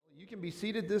can be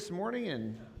seated this morning,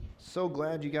 and so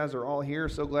glad you guys are all here.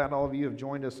 So glad all of you have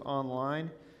joined us online.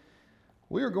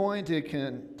 We are going to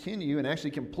continue and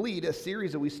actually complete a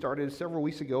series that we started several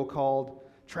weeks ago called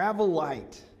Travel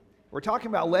Light. We're talking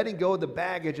about letting go of the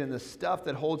baggage and the stuff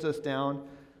that holds us down,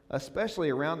 especially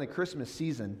around the Christmas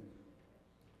season.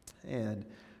 And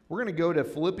we're going to go to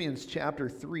Philippians chapter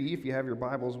 3 if you have your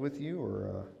Bibles with you,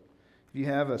 or if you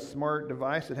have a smart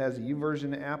device that has a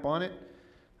YouVersion app on it.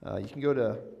 You can go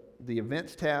to the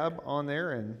events tab on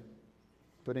there and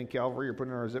put in Calvary or put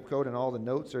in our zip code, and all the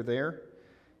notes are there.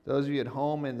 Those of you at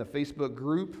home in the Facebook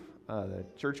group, the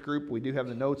church group, we do have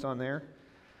the notes on there.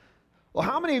 Well,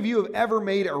 how many of you have ever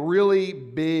made a really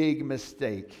big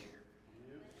mistake?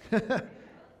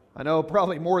 I know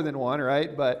probably more than one,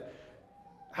 right? But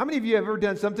how many of you have ever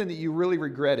done something that you really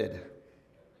regretted?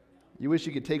 You wish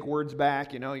you could take words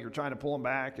back, you're trying to pull them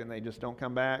back and they just don't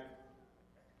come back.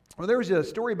 Well, there was a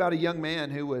story about a young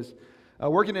man who was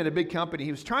working at a big company.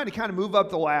 He was trying to kind of move up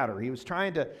the ladder. He was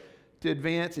trying to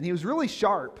advance, and he was really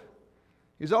sharp.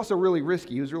 He was also really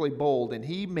risky. He was really bold, and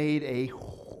he made a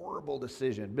horrible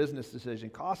business decision.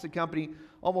 Cost the company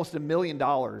almost $1 million.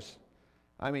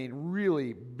 I mean,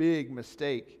 really big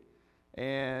mistake.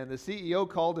 And the CEO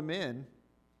called him in,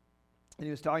 and he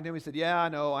was talking to him. He said, "Yeah, I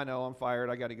know, I'm fired.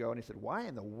 I got to go." And he said, "Why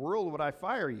in the world would I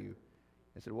fire you?"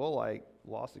 I said, "Well, I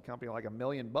lost the company like $1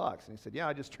 million." And he said, "Yeah,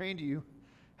 I just trained you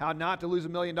how not to lose $1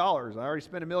 million. I already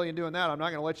spent $1 million doing that. I'm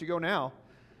not going to let you go now."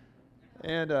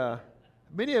 And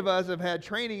many of us have had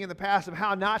training in the past of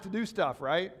how not to do stuff,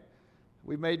 right?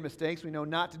 We've made mistakes. We know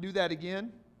not to do that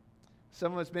again.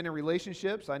 Some of us have been in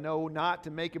relationships. I know not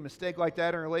to make a mistake like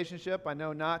that in a relationship. I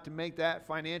know not to make that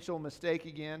financial mistake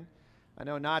again. I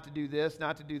know not to do this,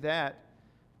 not to do that.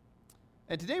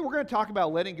 And today we're going to talk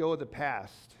about letting go of the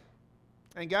past.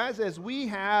 And guys, as we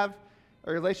have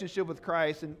a relationship with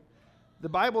Christ, and the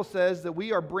Bible says that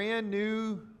we are brand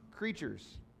new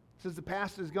creatures. It says the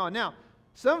past is gone. Now,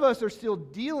 some of us are still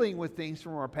dealing with things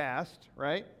from our past,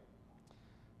 right?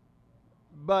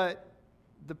 But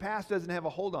the past doesn't have a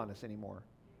hold on us anymore.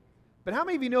 But how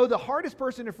many of you know the hardest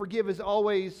person to forgive is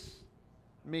always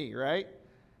me, right?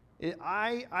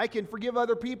 I can forgive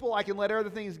other people, I can let other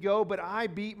things go, but I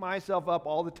beat myself up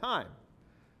all the time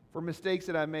for mistakes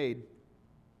that I made.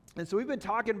 And so we've been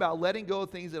talking about letting go of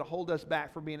things that hold us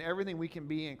back from being everything we can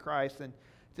be in Christ. And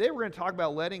today we're going to talk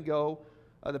about letting go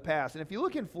of the past. And if you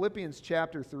look in Philippians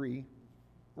chapter 3,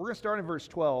 we're going to start in verse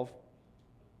 12.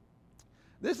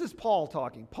 This is Paul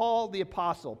talking. Paul the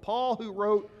apostle. Paul who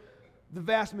wrote the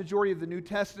vast majority of the New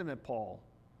Testament, Paul.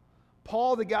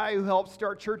 Paul the guy who helped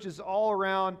start churches all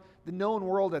around the known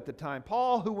world at the time.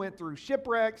 Paul who went through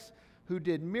shipwrecks, who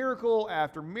did miracle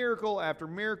after miracle after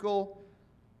miracle.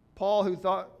 Paul, who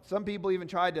thought, some people even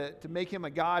tried to make him a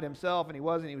god himself, and he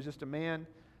wasn't. He was just a man.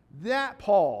 That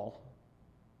Paul,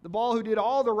 the Paul who did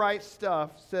all the right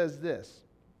stuff, says this.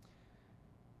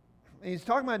 And he's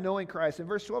talking about knowing Christ. In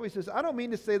verse 12, he says, "I don't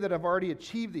mean to say that I've already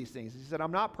achieved these things." He said,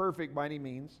 "I'm not perfect by any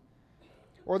means,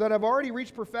 or that I've already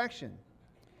reached perfection.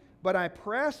 But I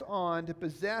press on to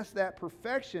possess that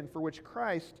perfection for which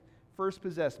Christ first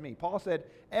possessed me." Paul said,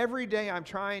 every day I'm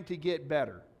trying to get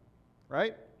better,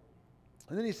 right?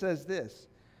 And then he says this,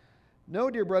 "No,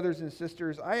 dear brothers and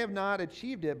sisters, I have not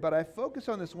achieved it, but I focus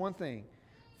on this one thing,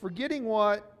 forgetting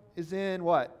what is in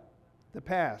what? The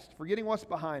past. Forgetting what's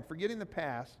behind, forgetting the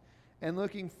past, and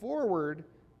looking forward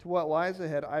to what lies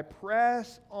ahead. I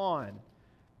press on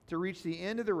to reach the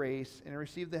end of the race and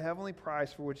receive the heavenly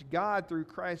prize for which God, through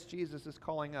Christ Jesus, is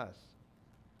calling us."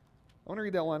 I want to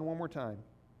read that line one more time.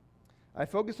 I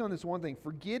focus on this one thing,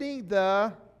 forgetting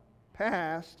the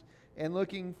past and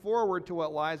looking forward to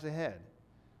what lies ahead.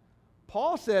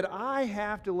 Paul said, I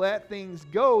have to let things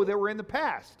go that were in the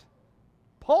past.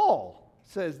 Paul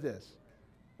says this,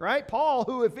 right? Paul,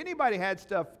 who if anybody had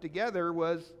stuff together,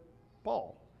 was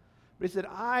Paul. But he said,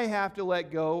 I have to let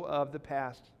go of the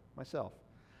past myself.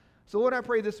 So Lord, I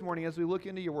pray this morning as we look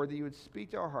into your word that you would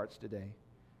speak to our hearts today.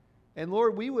 And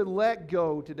Lord, we would let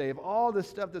go today of all the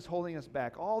stuff that's holding us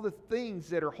back, all the things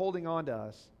that are holding on to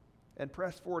us, and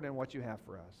press forward in what you have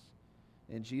for us.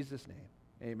 In Jesus' name,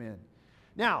 amen.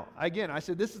 Now, again, I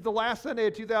said this is the last Sunday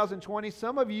of 2020.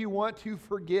 Some of you want to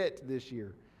forget this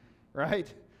year,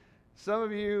 right? Some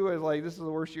of you are like, this is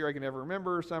the worst year I can ever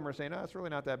remember. Some are saying, it's really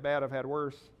not that bad. I've had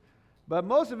worse. But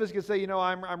most of us can say,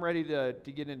 I'm ready to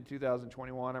get into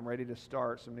 2021. I'm ready to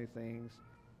start some new things.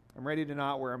 I'm ready to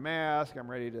not wear a mask. I'm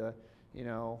ready to,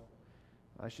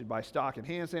 I should buy stock in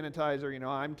hand sanitizer.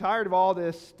 I'm tired of all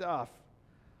this stuff.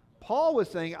 Paul was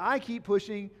saying, I keep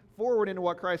pushing forward into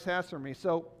what Christ has for me.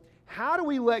 So how do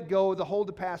we let go of the hold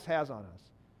the past has on us?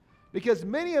 Because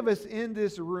many of us in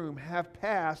this room have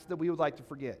past that we would like to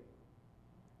forget.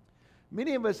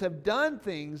 Many of us have done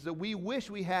things that we wish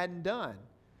we hadn't done.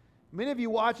 Many of you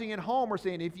watching at home are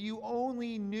saying, if you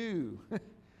only knew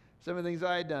some of the things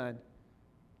I had done.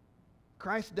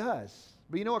 Christ does.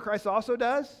 But you know what Christ also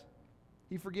does?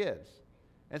 He forgives.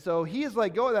 And so he has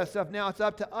let go of that stuff. Now it's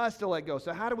up to us to let go.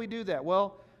 So how do we do that?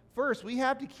 Well, first, we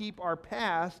have to keep our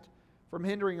past from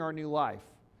hindering our new life.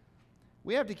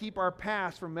 We have to keep our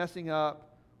past from messing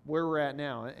up where we're at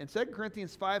now. In 2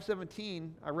 Corinthians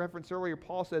 5:17, I referenced earlier,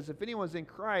 Paul says, if anyone's in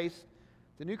Christ,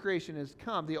 the new creation has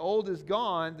come. The old is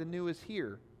gone, the new is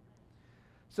here.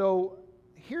 So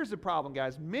here's the problem,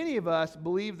 guys. Many of us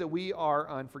believe that we are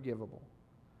unforgivable.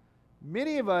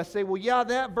 Many of us say, well, yeah,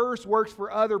 that verse works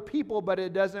for other people, but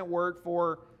it doesn't work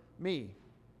for me.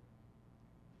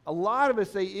 A lot of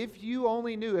us say, if you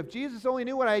only knew, if Jesus only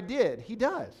knew what I did, he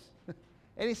does.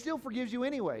 And he still forgives you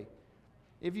anyway,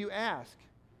 if you ask.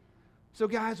 So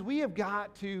guys, we have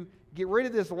got to get rid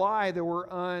of this lie that we're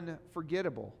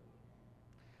unforgettable.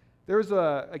 There's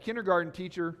a kindergarten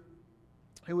teacher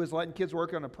who was letting kids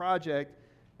work on a project,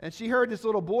 and she heard this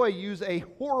little boy use a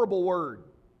horrible word,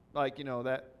 like,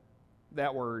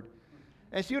 that word.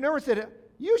 And she never said,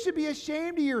 you should be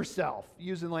ashamed of yourself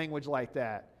using language like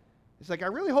that. It's like, I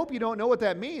really hope you don't know what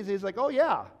that means. He's like, oh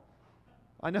yeah,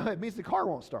 I know it means the car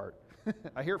won't start.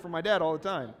 I hear it from my dad all the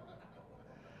time.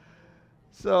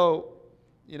 So,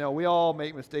 we all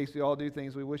make mistakes. We all do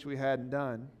things we wish we hadn't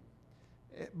done.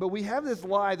 But we have this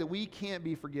lie that we can't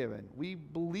be forgiven. We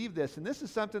believe this, and this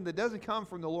is something that doesn't come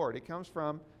from the Lord. It comes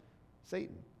from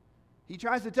Satan. He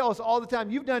tries to tell us all the time,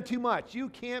 you've done too much. You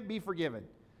can't be forgiven.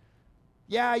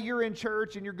 Yeah, you're in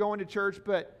church and you're going to church,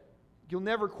 but you'll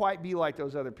never quite be like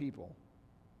those other people.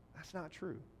 That's not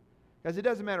true. Because it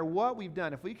doesn't matter what we've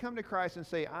done. If we come to Christ and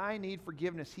say, I need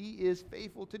forgiveness, he is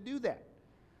faithful to do that.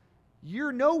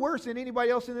 You're no worse than anybody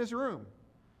else in this room.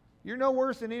 You're no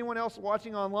worse than anyone else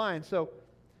watching online. So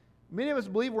many of us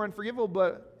believe we're unforgivable,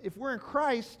 but if we're in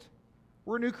Christ,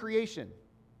 we're a new creation.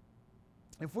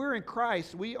 If we're in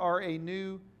Christ, we are a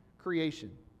new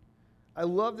creation. I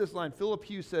love this line. Philip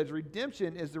Hughes says,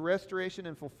 redemption is the restoration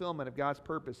and fulfillment of God's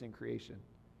purpose in creation.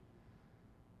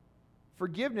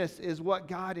 Forgiveness is what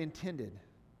God intended.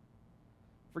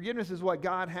 Forgiveness is what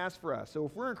God has for us. So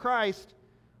if we're in Christ,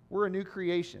 we're a new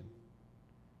creation.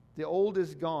 The old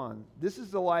is gone. This is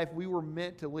the life we were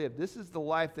meant to live. This is the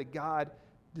life that God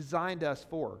designed us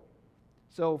for.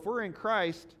 So if we're in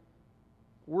Christ,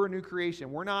 we're a new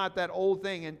creation. We're not that old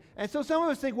thing. And so some of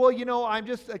us think, well, I'm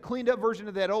just a cleaned up version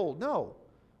of that old. No,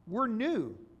 we're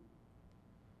new.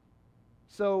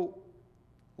 So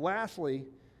lastly,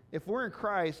 if we're in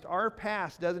Christ, our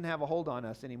past doesn't have a hold on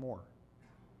us anymore.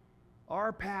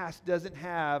 Our past doesn't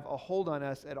have a hold on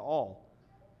us at all.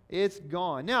 It's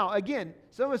gone. Now, again,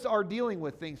 some of us are dealing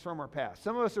with things from our past.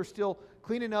 Some of us are still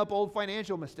cleaning up old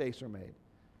financial mistakes we made.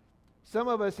 Some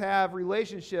of us have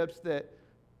relationships that,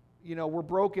 we're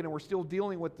broken and we're still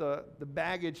dealing with the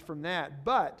baggage from that.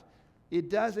 But it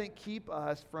doesn't keep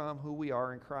us from who we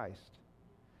are in Christ.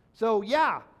 So,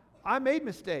 yeah, I made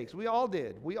mistakes. We all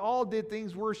did. We all did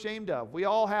things we're ashamed of. We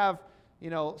all have,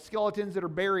 skeletons that are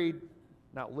buried,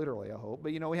 not literally, I hope,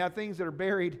 but, we have things that are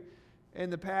buried in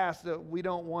the past that we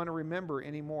don't want to remember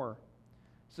anymore.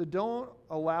 So don't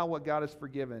allow what God has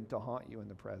forgiven to haunt you in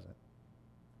the present.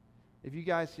 If you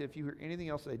hear anything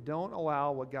else say, don't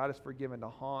allow what God has forgiven to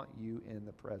haunt you in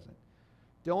the present.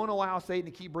 Don't allow Satan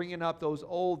to keep bringing up those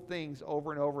old things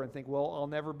over and over and think, well, I'll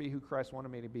never be who Christ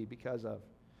wanted me to be because of.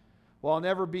 Well, I'll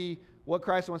never be what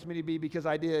Christ wants me to be because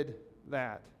I did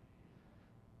that.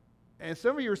 And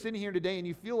some of you are sitting here today and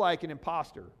you feel like an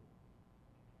imposter.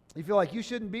 You feel like you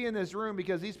shouldn't be in this room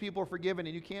because these people are forgiven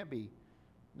and you can't be.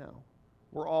 No.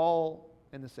 We're all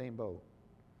in the same boat.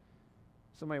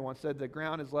 Somebody once said the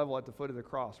ground is level at the foot of the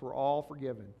cross. We're all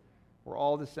forgiven. We're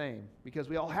all the same because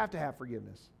we all have to have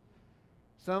forgiveness.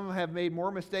 Some have made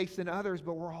more mistakes than others,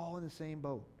 but we're all in the same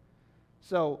boat.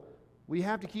 So we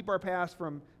have to keep our past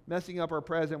from messing up our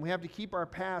present. We have to keep our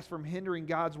past from hindering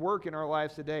God's work in our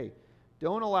lives today.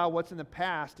 Don't allow what's in the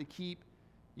past to keep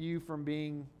you from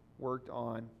being worked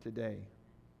on today.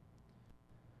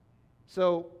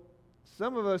 So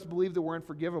some of us believe that we're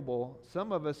unforgivable.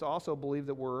 Some of us also believe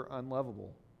that we're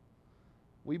unlovable.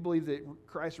 We believe that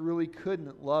Christ really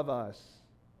couldn't love us.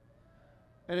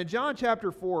 And in John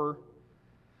chapter 4,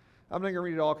 I'm not going to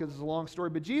read it all because it's a long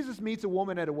story, but Jesus meets a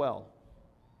woman at a well.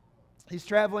 He's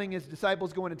traveling, his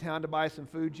disciples go into town to buy some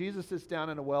food. Jesus sits down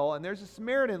in a well, and there's a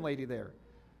Samaritan lady there.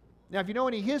 Now, if you know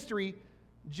any history,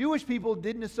 Jewish people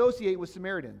didn't associate with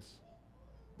Samaritans.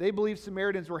 They believed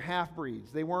Samaritans were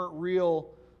half-breeds. They weren't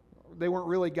real weren't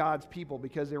really God's people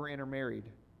because they were intermarried.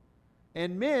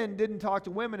 And men didn't talk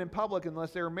to women in public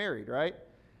unless they were married, right?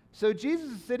 So Jesus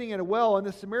is sitting at a well, and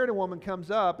the Samaritan woman comes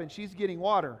up, and she's getting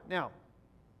water. Now,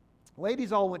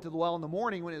 ladies all went to the well in the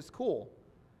morning when it was cool.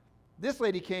 This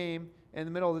lady came in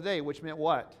the middle of the day, which meant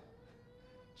what?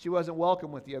 She wasn't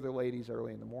welcome with the other ladies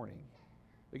early in the morning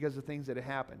because of things that had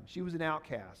happened. She was an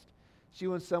outcast. She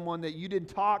was someone that you didn't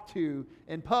talk to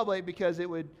in public because it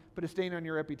would put a stain on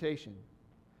your reputation.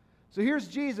 So here's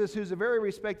Jesus, who's a very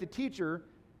respected teacher,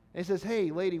 and he says,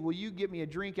 hey, lady, will you get me a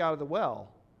drink out of the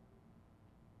well?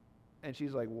 And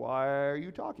she's like, why are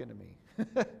you talking to me?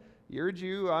 You're a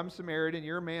Jew, I'm Samaritan,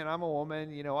 you're a man, I'm a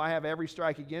woman. You know, I have every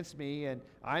strike against me, and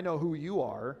I know who you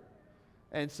are.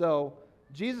 And so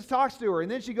Jesus talks to her,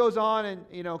 and then she goes on and,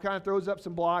 kind of throws up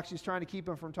some blocks. She's trying to keep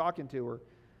him from talking to her.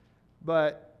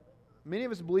 But many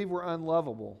of us believe we're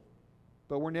unlovable,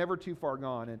 but we're never too far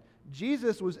gone. And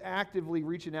Jesus was actively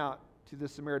reaching out to the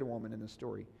Samaritan woman in the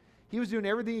story. He was doing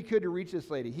everything he could to reach this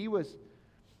lady. He was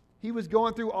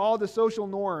going through all the social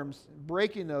norms,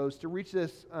 breaking those to reach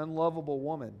this unlovable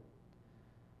woman.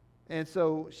 And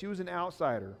so she was an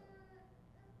outsider.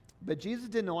 But Jesus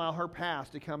didn't allow her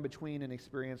past to come between an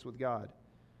experience with God.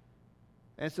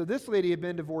 And so this lady had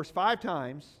been divorced 5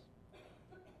 times.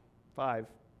 5,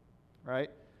 right?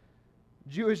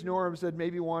 Jewish norm said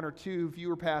maybe 1 or 2. If you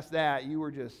were past that, you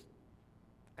were just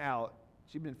out.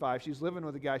 She'd been 5. She's living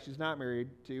with a guy she's not married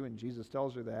to, and Jesus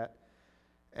tells her that.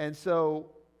 And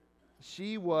so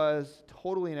she was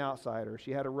totally an outsider.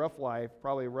 She had a rough life,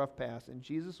 probably a rough past, and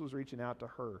Jesus was reaching out to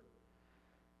her.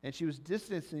 And she was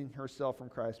distancing herself from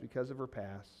Christ because of her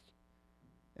past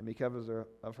and because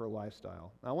of her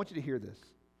lifestyle. Now, I want you to hear this.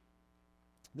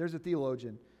 There's a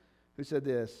theologian who said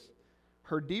this: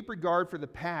 her deep regard for the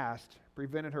past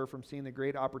prevented her from seeing the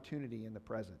great opportunity in the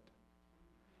present.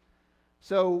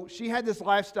 So she had this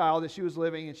lifestyle that she was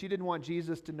living, and she didn't want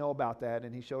Jesus to know about that,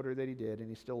 and he showed her that he did, and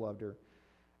he still loved her.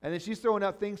 And then she's throwing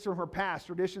up things from her past,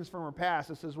 traditions from her past,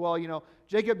 that says, well,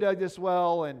 Jacob dug this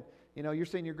well, and, you're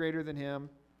saying you're greater than him.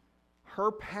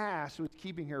 Her past was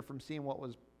keeping her from seeing what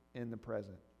was in the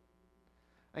present.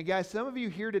 And guys, some of you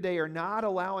here today are not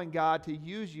allowing God to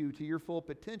use you to your full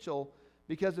potential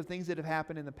because of things that have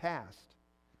happened in the past.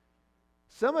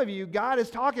 Some of you, God is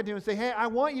talking to you and saying, hey, I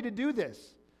want you to do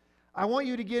this. I want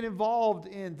you to get involved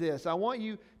in this. I want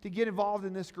you to get involved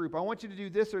in this group. I want you to do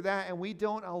this or that, and we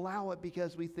don't allow it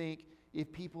because we think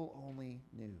if people only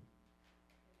knew.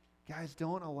 Guys,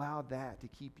 don't allow that to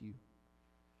keep you.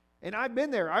 And I've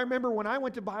been there. I remember when I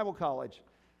went to Bible college,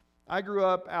 I grew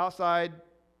up outside.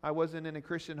 I wasn't in a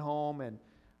Christian home, and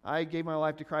I gave my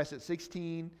life to Christ at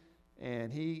 16,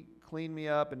 and he cleaned me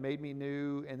up and made me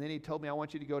new, and then he told me, I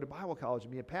want you to go to Bible college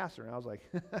and be a pastor. And I was like,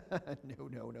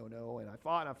 no. And I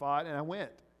fought, and I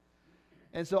went.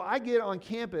 And so I get on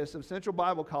campus of Central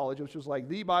Bible College, which was like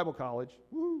the Bible college,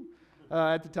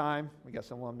 at the time. We got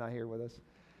some alumni here with us.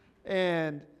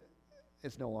 And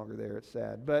it's no longer there. It's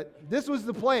sad. But this was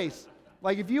the place.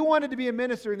 Like if you wanted to be a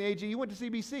minister in the AG, you went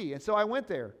to CBC. And so I went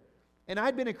there. And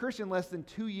I'd been a Christian less than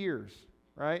 2 years,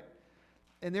 right?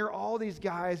 And there are all these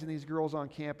guys and these girls on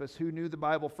campus who knew the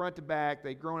Bible front to back.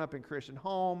 They'd grown up in Christian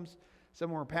homes.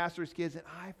 Some were pastors' kids. And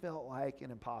I felt like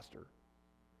an imposter.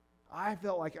 I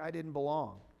felt like I didn't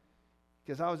belong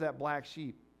because I was that black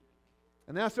sheep.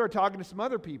 And then I started talking to some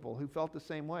other people who felt the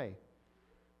same way.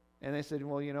 And they said,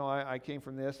 well, I came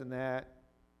from this and that.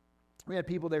 We had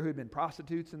people there who'd been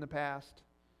prostitutes in the past.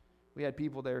 We had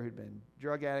people there who'd been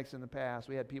drug addicts in the past.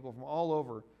 We had people from all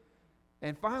over.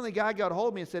 And finally, God got a hold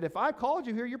of me and said, if I called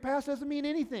you here, your past doesn't mean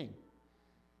anything.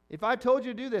 If I told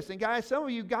you to do this. And guys, some of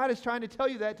you, God is trying to tell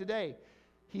you that today.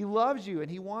 He loves you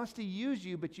and he wants to use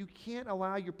you, but you can't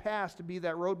allow your past to be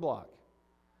that roadblock.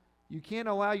 You can't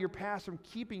allow your past from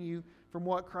keeping you from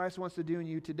what Christ wants to do in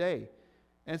you today.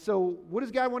 And so, what does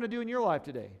God want to do in your life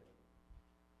today?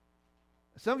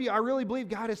 Some of you, I really believe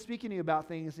God is speaking to you about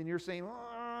things, and you're saying,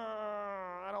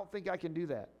 I don't think I can do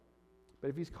that. But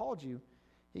if he's called you,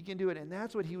 he can do it. And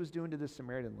that's what he was doing to this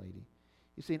Samaritan lady.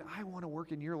 He's saying, I want to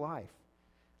work in your life.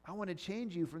 I want to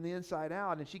change you from the inside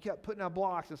out. And she kept putting up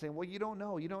blocks and saying, well, you don't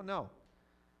know.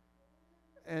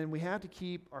 And we have to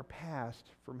keep our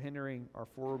past from hindering our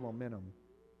forward momentum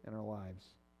in our lives.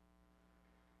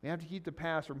 We have to keep the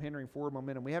past from hindering forward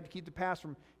momentum. We have to keep the past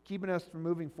from keeping us from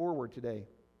moving forward today.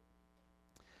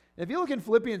 And if you look in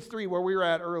Philippians 3, where we were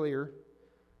at earlier,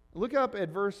 look back at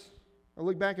verse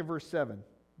 7.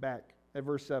 Back at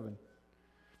verse 7.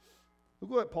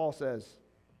 Look what Paul says.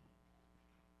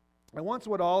 I once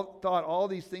thought all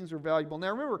these things were valuable. Now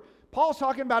remember, Paul's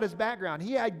talking about his background.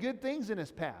 He had good things in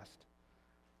his past.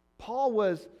 Paul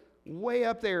was way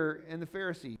up there in the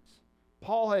Pharisees.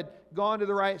 Paul had gone to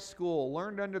the right school,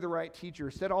 learned under the right teacher,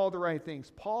 said all the right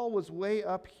things. Paul was way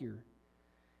up here.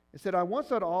 He said, I once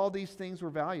thought all these things were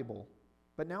valuable,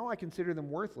 but now I consider them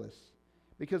worthless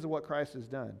because of what Christ has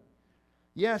done.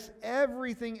 Yes,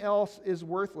 everything else is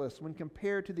worthless when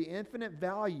compared to the infinite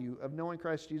value of knowing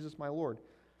Christ Jesus my Lord.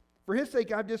 For his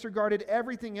sake, I've disregarded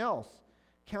everything else,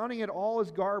 counting it all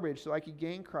as garbage so I could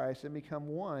gain Christ and become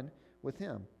one with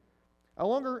him.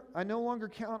 I no longer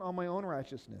count on my own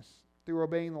righteousness through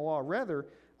obeying the law. Rather,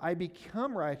 I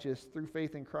become righteous through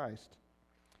faith in Christ.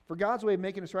 For God's way of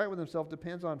making us right with himself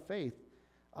depends on faith.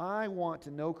 I want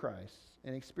to know Christ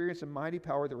and experience the mighty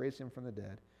power that raised him from the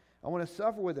dead. I want to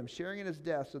suffer with him, sharing in his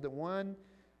death, so that one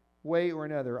way or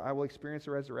another I will experience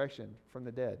the resurrection from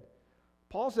the dead.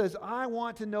 Paul says, I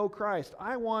want to know Christ.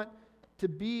 I want to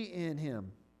be in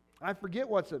him. I forget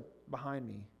what's behind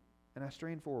me, and I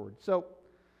strain forward. So,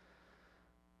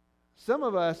 some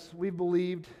of us, we've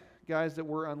believed, guys, that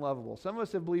we're unlovable. Some of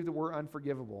us have believed that we're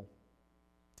unforgivable.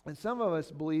 And some of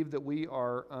us believe that we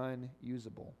are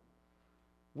unusable.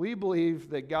 We believe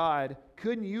that God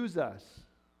couldn't use us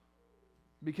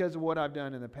because of what I've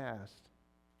done in the past.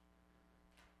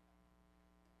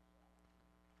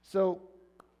 So,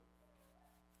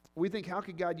 we think, how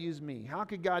could God use me? How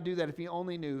could God do that if he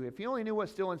only knew? If he only knew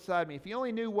what's still inside me. If he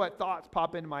only knew what thoughts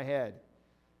pop into my head.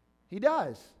 He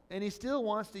does. And he still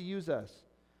wants to use us.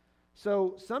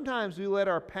 So sometimes we let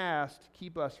our past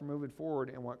keep us from moving forward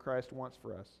in what Christ wants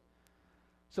for us.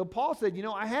 So Paul said,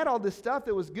 I had all this stuff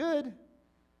that was good,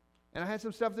 and I had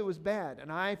some stuff that was bad,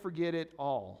 and I forget it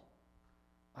all.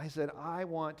 I said, I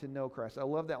want to know Christ. I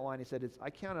love that line. He said, I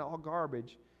count it all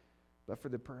garbage, but for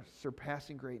the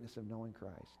surpassing greatness of knowing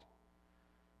Christ.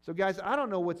 So guys, I don't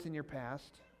know what's in your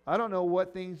past. I don't know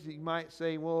what things you might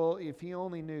say, well, if he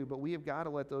only knew, but we have got to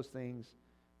let those things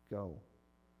go.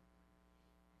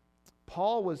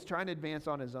 Paul was trying to advance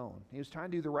on his own. He was trying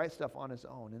to do the right stuff on his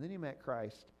own. And then he met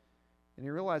Christ, and he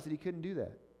realized that he couldn't do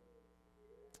that.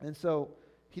 And so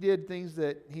he did things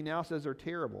that he now says are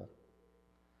terrible.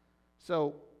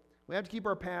 So we have to keep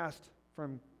our past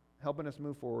from helping us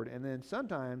move forward. And then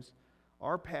sometimes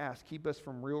our past keep us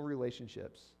from real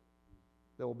relationships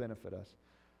that will benefit us.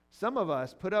 Some of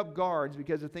us put up guards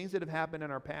because of things that have happened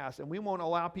in our past, and we won't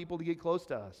allow people to get close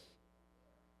to us.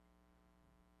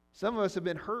 Some of us have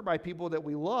been hurt by people that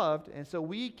we loved, and so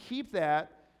we keep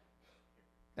that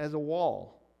as a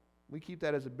wall. We keep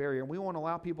that as a barrier, and we won't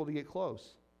allow people to get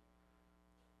close.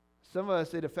 Some of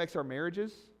us, it affects our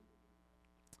marriages.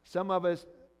 Some of us,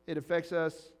 it affects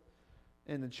us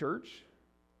in the church.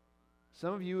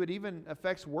 Some of you, it even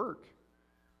affects work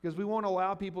because we won't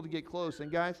allow people to get close.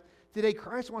 And guys, today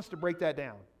Christ wants to break that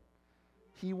down.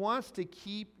 He wants to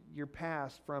keep your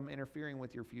past from interfering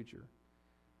with your future.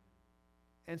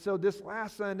 And so this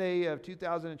last Sunday of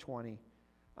 2020,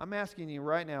 I'm asking you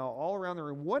right now, all around the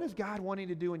room, what is God wanting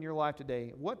to do in your life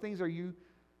today? What things are you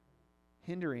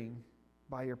hindering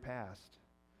by your past?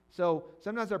 So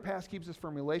sometimes our past keeps us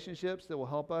from relationships that will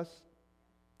help us.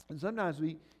 And sometimes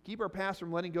we keep our past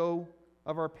from letting go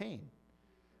of our pain.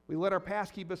 We let our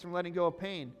past keep us from letting go of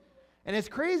pain. And as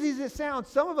crazy as it sounds,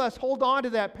 some of us hold on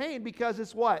to that pain because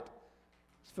it's what?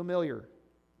 It's familiar.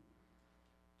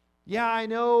 Yeah, I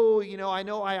know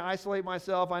I isolate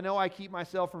myself. I know I keep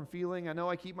myself from feeling. I know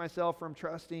I keep myself from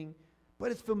trusting.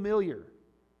 But it's familiar.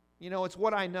 It's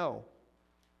what I know.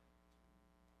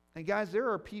 And guys, there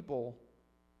are people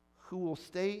who will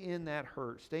stay in that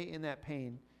hurt, stay in that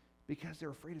pain, because they're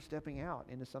afraid of stepping out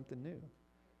into something new.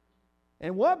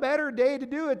 And what better day to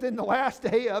do it than the last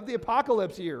day of the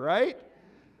apocalypse year, right?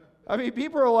 I mean,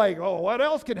 people are like, oh, what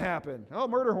else can happen? Oh,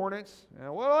 murder hornets.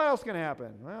 What else can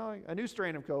happen? Well, a new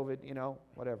strain of COVID,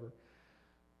 whatever.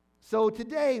 So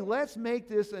today, let's make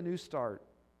this a new start.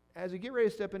 As we get ready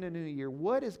to step into a new year,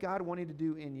 what is God wanting to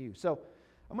do in you? So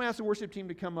I'm going to ask the worship team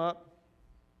to come up.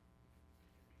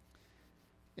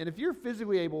 And if you're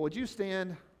physically able, would you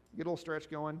stand, get a little stretch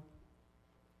going?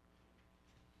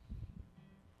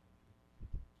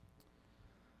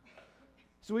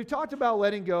 So we've talked about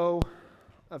letting go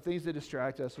of things that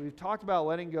distract us. We've talked about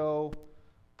letting go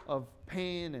of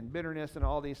pain and bitterness and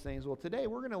all these things. Well, today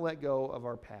we're going to let go of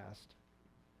our past.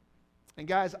 And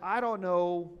guys, I don't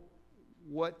know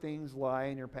what things lie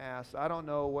in your past. I don't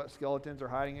know what skeletons are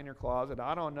hiding in your closet.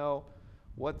 I don't know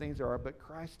what things are, but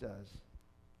Christ does.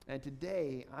 And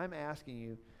today I'm asking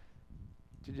you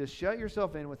to just shut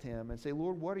yourself in with him and say,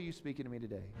 Lord, what are you speaking to me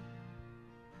today?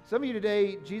 Some of you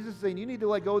today, Jesus is saying you need to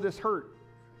let go of this hurt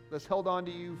that's held on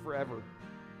to you forever.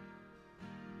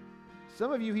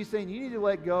 Some of you, he's saying you need to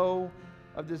let go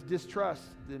of this distrust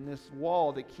and this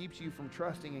wall that keeps you from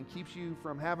trusting and keeps you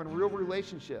from having real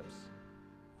relationships.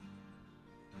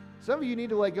 Some of you need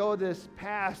to let go of this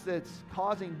past that's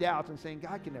causing doubts and saying,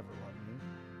 God can never love me.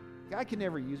 God can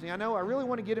never use me. I know I really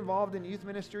want to get involved in youth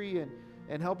ministry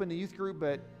and help in the youth group,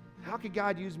 but how could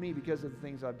God use me because of the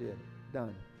things I've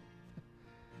done?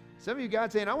 Some of you,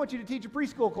 God's saying, I want you to teach a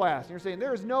preschool class. And you're saying,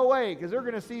 there's no way, because they're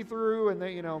going to see through, and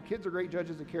they, kids are great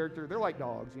judges of character. They're like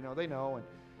dogs, they know,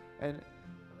 and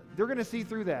they're going to see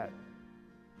through that.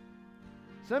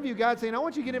 Some of you, God's saying, I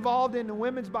want you to get involved in the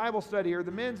women's Bible study or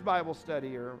the men's Bible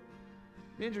study or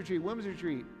men's retreat, women's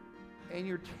retreat. And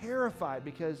you're terrified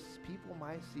because people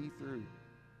might see through.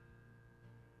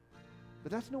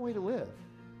 But that's no way to live.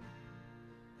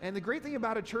 And the great thing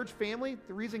about a church family,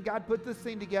 the reason God put this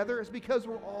thing together is because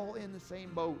we're all in the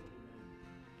same boat.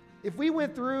 If we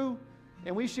went through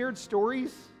and we shared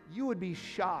stories, you would be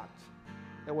shocked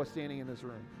at what's standing in this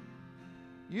room.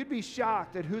 You'd be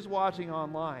shocked at who's watching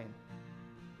online.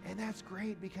 And that's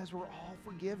great because we're all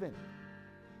forgiven.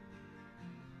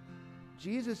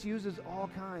 Jesus uses all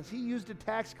kinds. He used a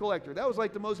tax collector. That was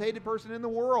like the most hated person in the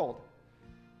world.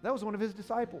 That was one of his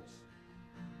disciples.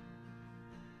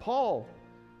 Paul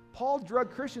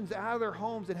drug Christians out of their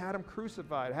homes and had them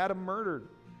crucified, had them murdered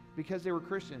because they were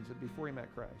Christians before he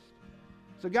met Christ.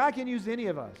 So God can use any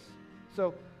of us.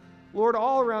 So, Lord,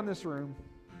 all around this room,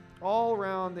 all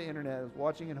around the internet,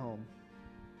 watching at home,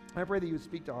 I pray that you would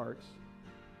speak to hearts.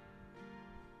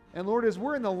 And Lord, as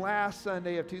we're in the last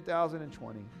Sunday of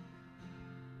 2020,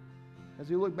 as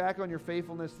we look back on your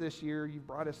faithfulness this year, you've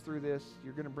brought us through this,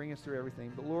 you're going to bring us through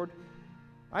everything. But Lord,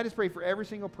 I just pray for every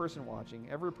single person watching,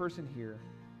 every person here,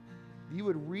 you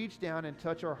would reach down and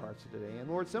touch our hearts today. And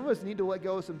Lord, some of us need to let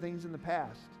go of some things in the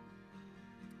past.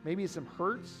 Maybe it's some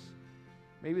hurts.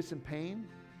 Maybe it's some pain.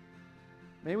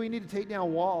 Maybe we need to take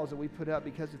down walls that we put up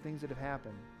because of things that have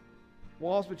happened.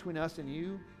 Walls between us and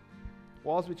you.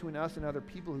 Walls between us and other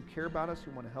people who care about us,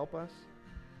 who want to help us.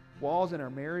 Walls in our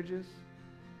marriages.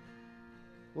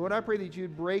 Lord, I pray that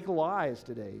you'd break lies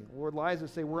today. Lord, lies that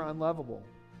say we're unlovable.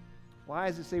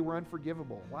 Lies that say we're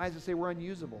unforgivable. Lies that say we're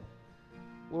unusable.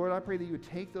 Lord, I pray that you would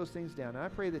take those things down. And I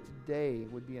pray that today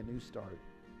would be a new start.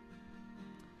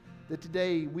 That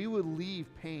today we would leave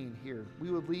pain here.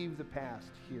 We would leave the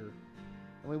past here.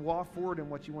 And we walk forward in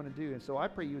what you want to do. And so I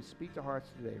pray you would speak to hearts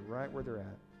today, right where they're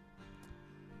at.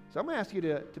 So I'm going to ask you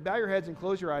to bow your heads and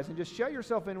close your eyes and just shut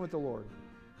yourself in with the Lord.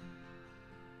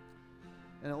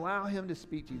 And allow him to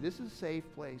speak to you. This is a safe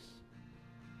place.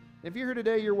 If you're here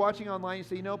today, you're watching online, you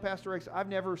say, Pastor Rex, I've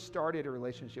never started a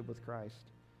relationship with Christ.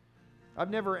 I've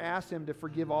never asked him to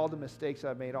forgive all the mistakes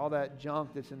I've made, all that junk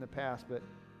that's in the past, but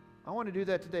I want to do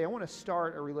that today. I want to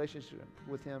start a relationship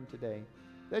with him today.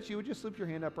 That's you. Would just slip your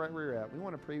hand up right where you're at. We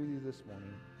want to pray with you this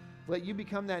morning. Let you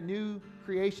become that new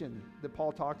creation that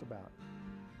Paul talked about.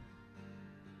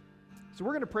 So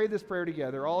we're going to pray this prayer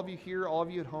together. All of you here, all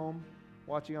of you at home,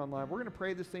 watching online, we're going to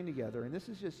pray this thing together. And this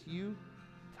is just you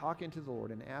talking to the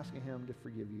Lord and asking him to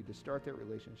forgive you, to start that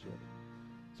relationship.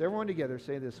 So everyone together,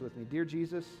 say this with me. Dear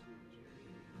Jesus,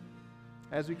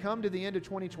 as we come to the end of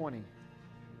 2020,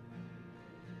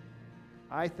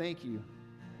 I thank you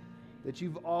that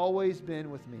you've always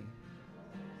been with me,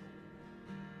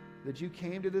 that you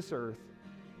came to this earth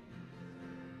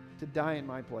to die in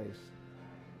my place.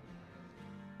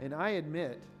 And I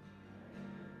admit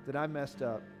that I messed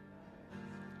up.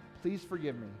 Please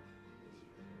forgive me.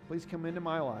 Please come into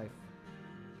my life.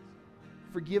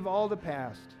 Forgive all the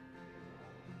past,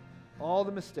 all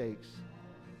the mistakes,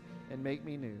 and make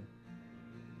me new.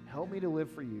 Help me to live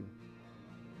for you.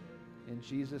 In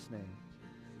Jesus' name,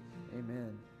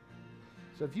 amen.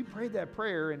 So if you prayed that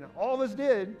prayer, and all of us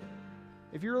did,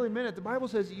 if you really meant it, the Bible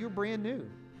says that you're brand new.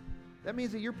 That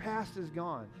means that your past is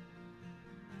gone.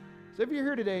 So if you're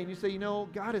here today and you say,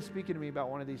 God is speaking to me about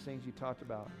one of these things you talked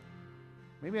about.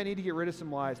 Maybe I need to get rid of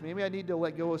some lies. Maybe I need to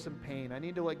let go of some pain. I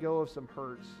need to let go of some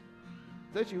hurts.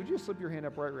 If that's you, would you slip your hand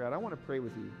up right where you're at? I want to pray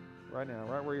with you right now,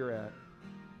 right where you're at.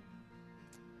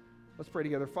 Let's pray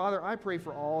together. Father, I pray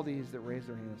for all these that raise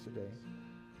their hands today.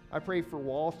 I pray for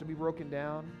walls to be broken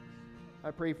down.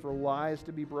 I pray for lies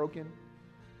to be broken.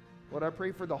 Lord, I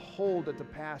pray for the hold that the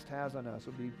past has on us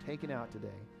will be taken out today.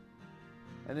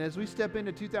 And as we step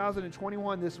into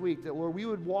 2021 this week, that, Lord, we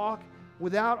would walk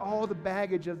without all the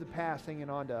baggage of the past hanging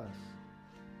on to us.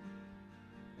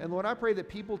 And Lord, I pray that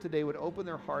people today would open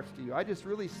their hearts to you. I just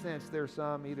really sense there's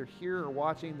some either here or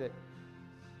watching that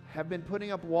have been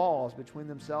putting up walls between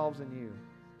themselves and you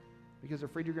because they're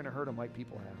afraid you're going to hurt them like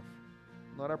people have.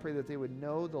 And Lord, I pray that they would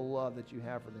know the love that you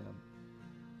have for them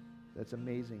that's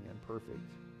amazing and perfect.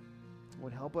 It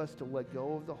would help us to let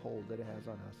go of the hold that it has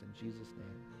on us. In Jesus'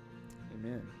 name,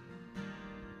 amen.